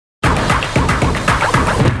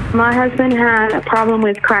My husband had a problem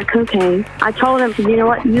with crack cocaine. I told him, you know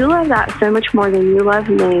what, you love that so much more than you love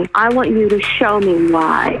me. I want you to show me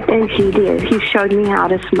why. And he did. He showed me how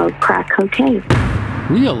to smoke crack cocaine.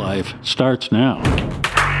 Real life starts now.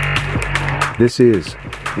 This is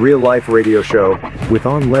Real Life Radio Show with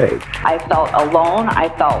Lay. I felt alone. I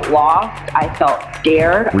felt lost. I felt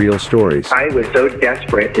scared. Real stories. I was so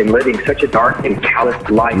desperate in living such a dark and callous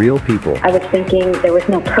life. Real people. I was thinking there was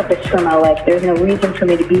no purpose for my life. There was no reason for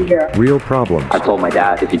me to be here. Real problems. I told my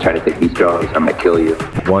dad, if you try to take these drugs, I'm going to kill you.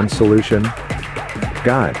 One solution.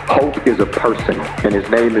 God. Hope is a person, and his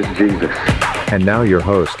name is Jesus. And now your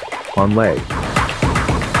host, Lay.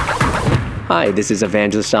 Hi, this is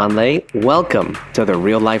Evangelist Anh. Welcome to the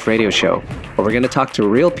Real Life Radio Show, where we're going to talk to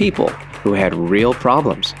real people who had real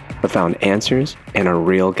problems but found answers in a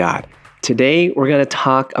real God. Today, we're going to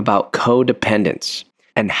talk about codependence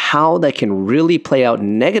and how that can really play out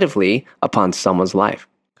negatively upon someone's life.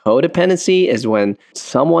 Codependency is when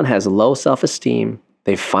someone has low self-esteem,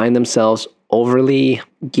 they find themselves overly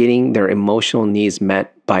getting their emotional needs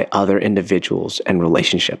met by other individuals and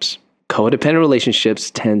relationships. Codependent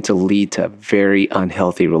relationships tend to lead to very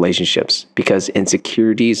unhealthy relationships because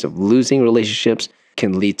insecurities of losing relationships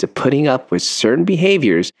can lead to putting up with certain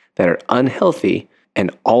behaviors that are unhealthy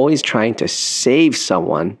and always trying to save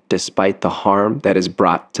someone despite the harm that is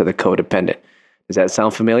brought to the codependent. Does that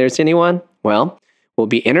sound familiar to anyone? Well, we'll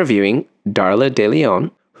be interviewing Darla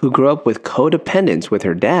Deleon, who grew up with codependence with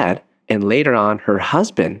her dad and later on her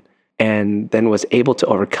husband, and then was able to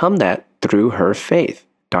overcome that through her faith.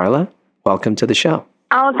 Darla, welcome to the show.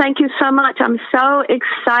 Oh, thank you so much. I'm so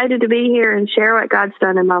excited to be here and share what God's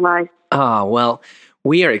done in my life. Well,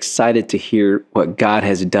 we are excited to hear what God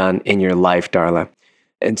has done in your life, Darla.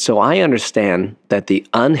 And so I understand that the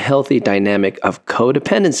unhealthy dynamic of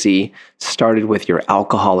codependency started with your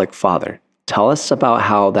alcoholic father. Tell us about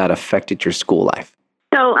how that affected your school life.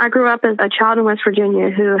 So I grew up as a child in West Virginia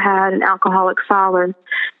who had an alcoholic father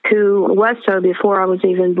who was so before I was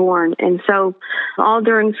even born. And so all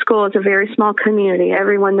during school, it's a very small community.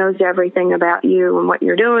 Everyone knows everything about you and what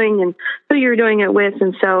you're doing and who you're doing it with.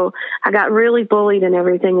 And so I got really bullied and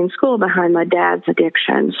everything in school behind my dad's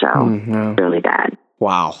addiction. So really bad.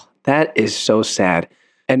 Wow, that is so sad.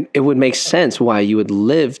 And it would make sense why you would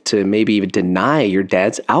live to maybe even deny your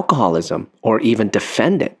dad's alcoholism or even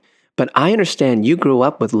defend it. But I understand you grew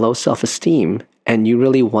up with low self-esteem and you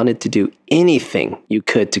really wanted to do anything you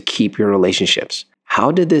could to keep your relationships. How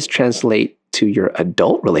did this translate to your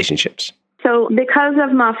adult relationships? So because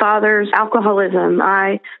of my father's alcoholism,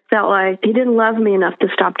 I felt like he didn't love me enough to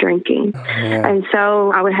stop drinking. And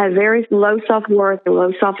so I would have very low self-worth and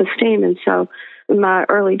low self-esteem. And so in my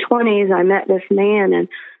early 20s, I met this man, and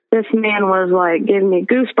this man was like giving me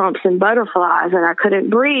goosebumps and butterflies, and I couldn't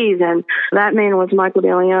breathe. And that man was Co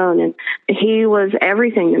Deleon, and he was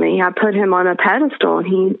everything to me. I put him on a pedestal, and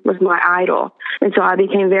he was my idol. And so I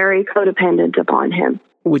became very codependent upon him.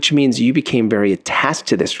 Which means you became very attached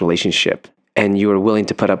to this relationship, and you were willing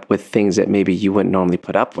to put up with things that maybe you wouldn't normally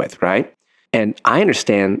put up with, right? And I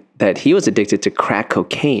understand that he was addicted to crack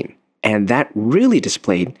cocaine, and that really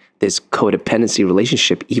displayed this codependency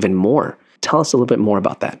relationship even more. Tell us a little bit more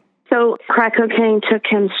about that. So crack cocaine took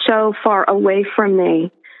him so far away from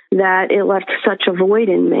me that it left such a void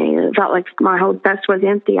in me. It felt like my whole chest was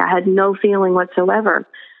empty. I had no feeling whatsoever.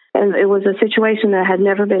 And it was a situation that I had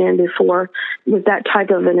never been in before with that type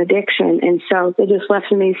of an addiction. And so it just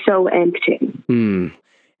left me so empty.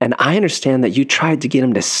 And I understand that you tried to get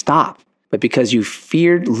him to stop, but because you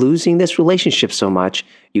feared losing this relationship so much,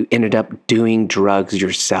 you ended up doing drugs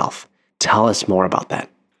yourself. Tell us more about that.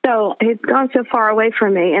 So he'd gone so far away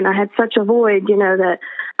from me, and I had such a void, that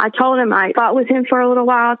I told him I fought with him for a little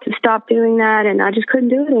while to stop doing that, and I just couldn't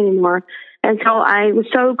do it anymore. And so I was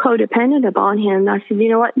so codependent upon him. I said, you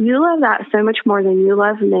know what? You love that so much more than you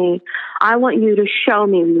love me. I want you to show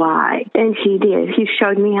me why. And he did. He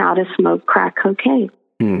showed me how to smoke crack cocaine.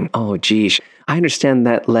 Oh, geez. I understand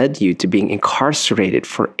that led you to being incarcerated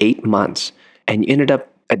for 8 months, and you ended up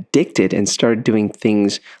addicted and started doing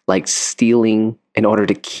things like stealing in order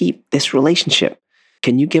to keep this relationship.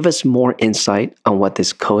 Can you give us more insight on what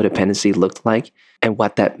this codependency looked like and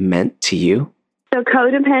what that meant to you? So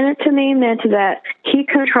codependent to me meant that he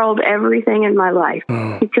controlled everything in my life.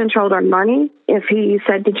 He controlled our money. If he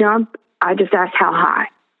said to jump, I just asked how high.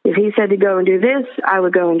 If he said to go and do this, I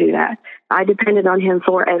would go and do that. I depended on him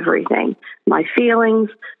for everything. My feelings,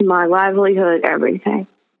 my livelihood, everything.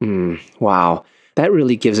 Wow. That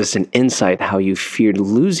really gives us an insight how you feared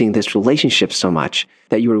losing this relationship so much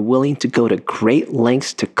that you were willing to go to great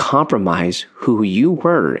lengths to compromise who you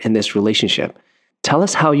were in this relationship. Tell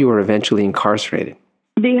us how you were eventually incarcerated.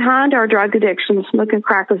 behind our drug addiction, smoking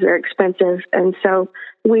crack was very expensive. And so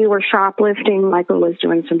we were shoplifting. Michael was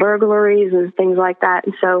doing some burglaries and things like that.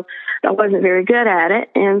 And so I wasn't very good at it.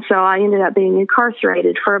 And so I ended up being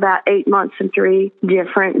incarcerated for about 8 months in 3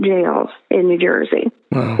 different jails in New Jersey,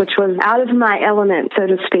 which was out of my element, so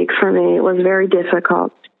to speak, for me. It was very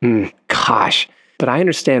difficult. Gosh. But I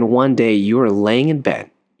understand one day you were laying in bed.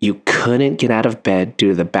 You couldn't get out of bed due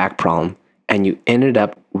to the back problem, and you ended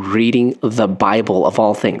up reading the Bible of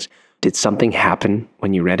all things. Did something happen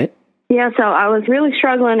when you read it? Yeah, so I was really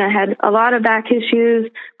struggling. I had a lot of back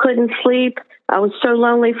issues, couldn't sleep. I was so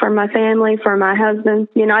lonely for my family, for my husband.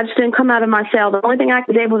 You know, I just didn't come out of my cell. The only thing I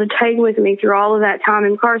was able to take with me through all of that time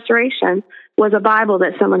in incarceration was a Bible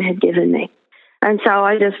that someone had given me. And so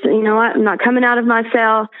I just, you know what, I'm not coming out of my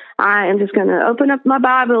cell. I am just going to open up my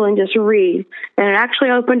Bible and just read. And it actually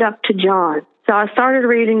opened up to John. So I started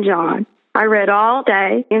reading John. I read all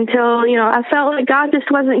day until, you know, I felt like God just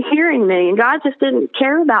wasn't hearing me and God just didn't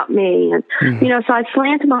care about me. And, you know, so I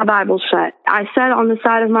slammed my Bible shut. I sat on the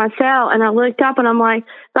side of my cell and I looked up and I'm like,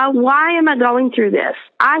 God, why am I going through this?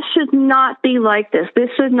 I should not be like this.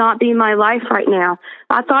 This should not be my life right now.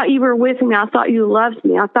 I thought you were with me. I thought you loved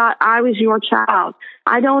me. I thought I was your child.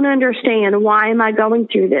 I don't understand. Why am I going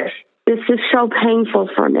through this? This is so painful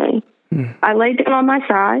for me. I laid down on my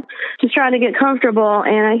side, just trying to get comfortable,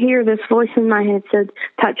 and I hear this voice in my head said,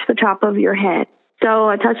 touch the top of your head. So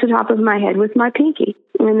I touched the top of my head with my pinky.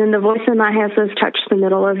 And then the voice in my head says, touch the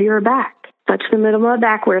middle of your back. Touch the middle of my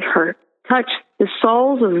back where it hurt. Touch the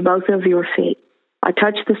soles of both of your feet. I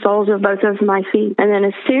touched the soles of both of my feet. And then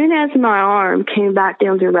as soon as my arm came back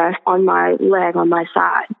down to rest on my leg on my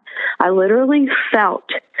side, I literally felt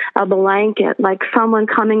a blanket, like someone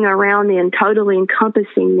coming around me and totally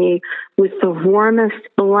encompassing me with the warmest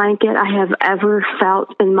blanket I have ever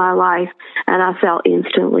felt in my life. And I fell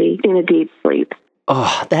instantly in a deep sleep.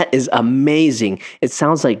 Oh, that is amazing. It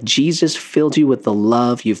sounds like Jesus filled you with the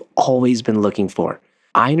love you've always been looking for.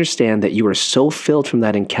 I understand that you were so filled from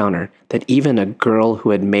that encounter that even a girl who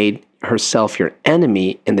had made herself your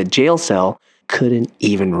enemy in the jail cell couldn't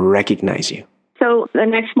even recognize you. So the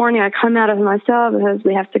next morning I come out of my cell because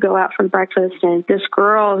we have to go out for breakfast, and this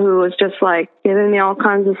girl who was just like giving me all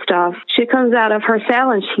kinds of stuff, she comes out of her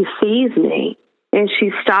cell and she sees me, and she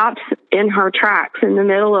stops in her tracks in the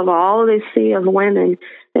middle of all of this sea of women,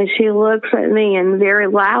 and she looks at me and very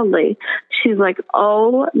loudly, she's like,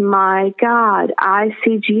 oh my God, I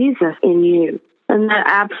see Jesus in you. And that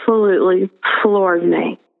absolutely floored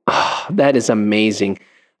me. Oh, that is amazing.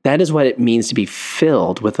 That is what it means to be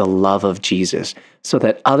filled with the love of Jesus, so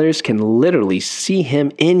that others can literally see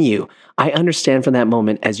him in you. I understand from that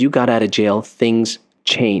moment, as you got out of jail, things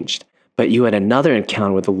changed, but you had another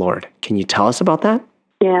encounter with the Lord. Can you tell us about that?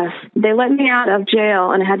 Yes. They let me out of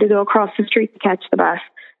jail and I had to go across the street to catch the bus.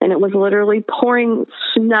 And it was literally pouring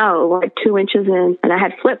snow, like 2 inches in. And I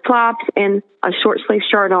had flip-flops and a short-sleeve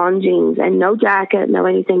shirt on, jeans, and no jacket, no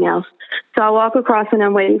anything else. So I walk across and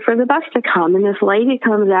I'm waiting for the bus to come. And this lady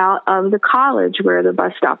comes out of the college where the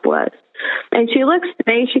bus stop was. And she looks at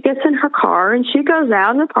me, she gets in her car, and she goes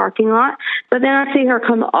out in the parking lot. But then I see her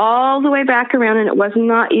come all the way back around, and it was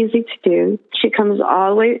not easy to do. She comes all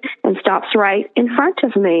the way and stops right in front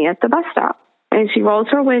of me at the bus stop. And she rolls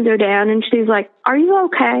her window down, and she's like, are you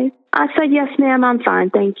okay? I said, yes, ma'am, I'm fine,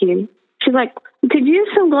 thank you. She's like, could you use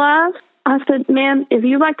some gloves? I said, ma'am, if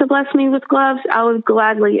you'd like to bless me with gloves, I would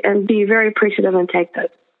gladly and be very appreciative and take those.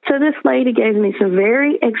 So this lady gave me some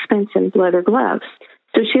very expensive leather gloves.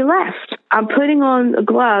 So she left. I'm putting on the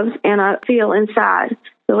gloves, and I feel inside.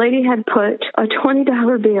 The lady had put a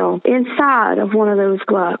 $20 bill inside of one of those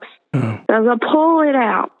gloves. As I pull it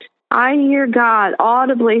out, I hear God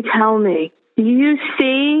audibly tell me, you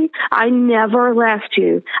see, I never left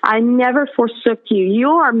you. I never forsook you. You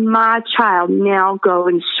are my child. Now go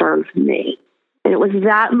and serve me. And it was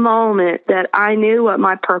that moment that I knew what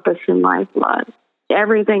my purpose in life was.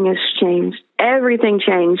 Everything has changed. Everything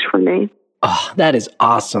changed for me. Oh, that is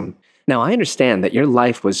awesome. Now, I understand that your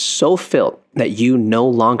life was so filled that you no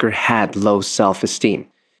longer had low self-esteem,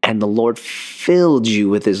 and the Lord filled you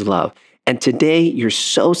with his love. And today, you're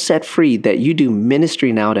so set free that you do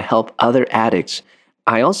ministry now to help other addicts.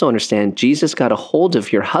 I also understand Jesus got a hold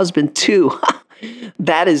of your husband too.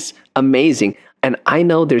 That is amazing. And I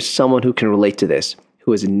know there's someone who can relate to this,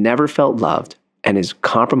 who has never felt loved and is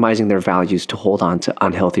compromising their values to hold on to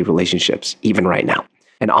unhealthy relationships, even right now.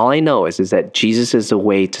 And all I know is that Jesus is the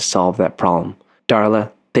way to solve that problem.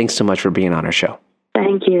 Darla, thanks so much for being on our show.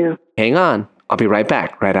 Thank you. Hang on. I'll be right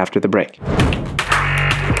back right after the break.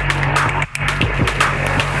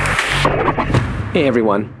 Hey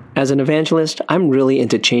everyone, As an evangelist, I'm really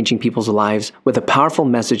into changing people's lives with a powerful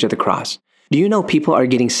message of the cross. Do you know people are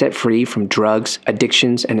getting set free from drugs,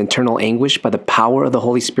 addictions, and internal anguish by the power of the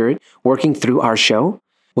Holy Spirit working through our show?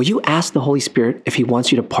 Will you ask the Holy Spirit if He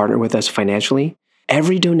wants you to partner with us financially?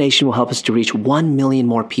 Every donation will help us to reach 1 million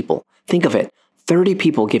more people. Think of it. 30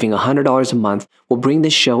 people giving $100 a month will bring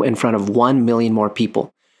this show in front of 1 million more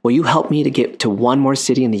people. Will you help me to get to one more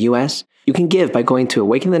city in the U.S.? You can give by going to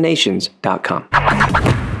awakeningthenations.com.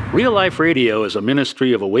 Real Life Radio is a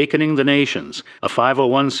ministry of Awakening the Nations, a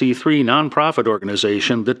 501c3 nonprofit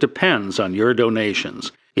organization that depends on your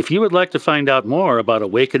donations. If you would like to find out more about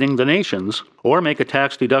Awakening the Nations or make a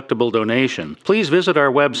tax-deductible donation, please visit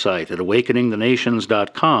our website at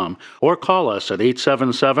awakeningthenations.com or call us at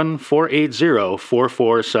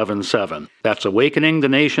 877-480-4477. That's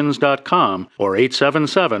awakeningthenations.com or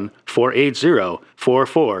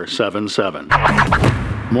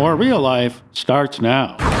 877-480-4477. More Real Life starts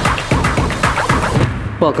now.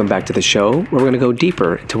 Welcome back to the show, where we're going to go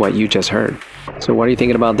deeper into what you just heard. So what are you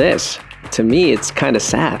thinking about this? To me, it's kind of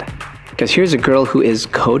sad. Because here's a girl who is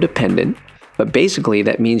codependent, but basically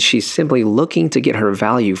that means she's simply looking to get her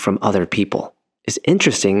value from other people. It's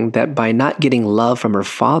interesting that by not getting love from her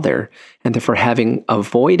father, and therefore having a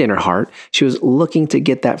void in her heart, she was looking to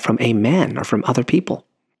get that from a man or from other people.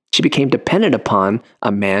 She became dependent upon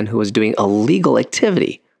a man who was doing illegal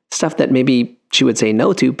activity, stuff that maybe she would say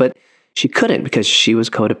no to, but she couldn't because she was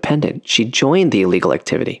codependent. She joined the illegal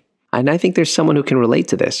activity. And I think there's someone who can relate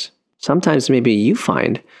to this. Sometimes maybe you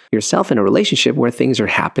find yourself in a relationship where things are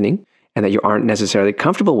happening and that you aren't necessarily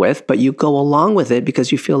comfortable with, but you go along with it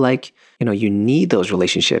because you feel like, you need those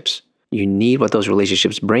relationships. You need what those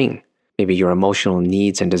relationships bring. Maybe your emotional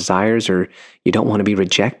needs and desires, or you don't want to be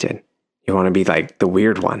rejected. You want to be like the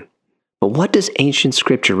weird one. But what does ancient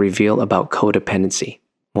scripture reveal about codependency?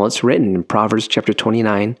 Well, it's written in Proverbs chapter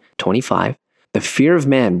 29:25. The fear of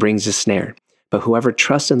man brings a snare, but whoever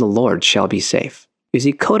trusts in the Lord shall be safe. You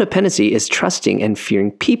see, codependency is trusting and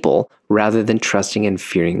fearing people rather than trusting and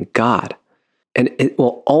fearing God. And it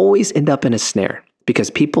will always end up in a snare because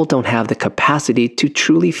people don't have the capacity to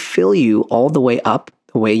truly fill you all the way up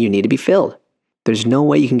the way you need to be filled. There's no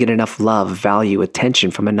way you can get enough love, value,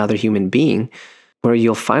 attention from another human being where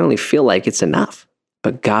you'll finally feel like it's enough.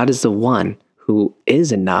 But God is the one who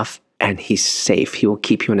is enough, and He's safe. He will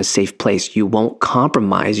keep you in a safe place. You won't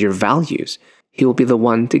compromise your values. He will be the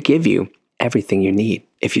one to give you everything you need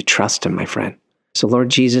if you trust Him, my friend. So Lord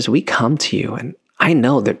Jesus, we come to you, and I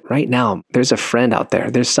know that right now there's a friend out there.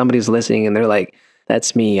 There's somebody who's listening and they're like,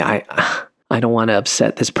 that's me. I don't want to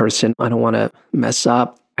upset this person. I don't want to mess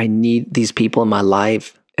up. I need these people in my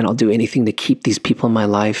life, and I'll do anything to keep these people in my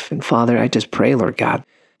life. And Father, I just pray, Lord God,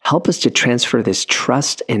 help us to transfer this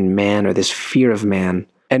trust in man or this fear of man,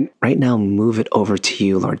 and right now move it over to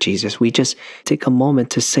you, Lord Jesus. We just take a moment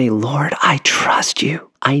to say, Lord, I trust you.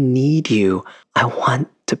 I need you. I want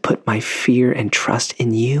to put my fear and trust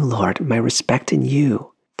in you, Lord, my respect in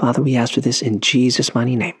you. Father, we ask for this in Jesus'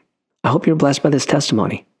 mighty name. I hope you're blessed by this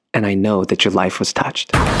testimony, and I know that your life was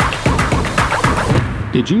touched.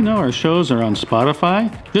 Did you know our shows are on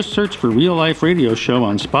Spotify? Just search for Real Life Radio Show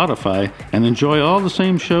on Spotify and enjoy all the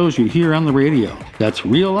same shows you hear on the radio. That's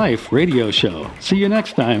Real Life Radio Show. See you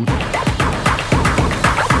next time.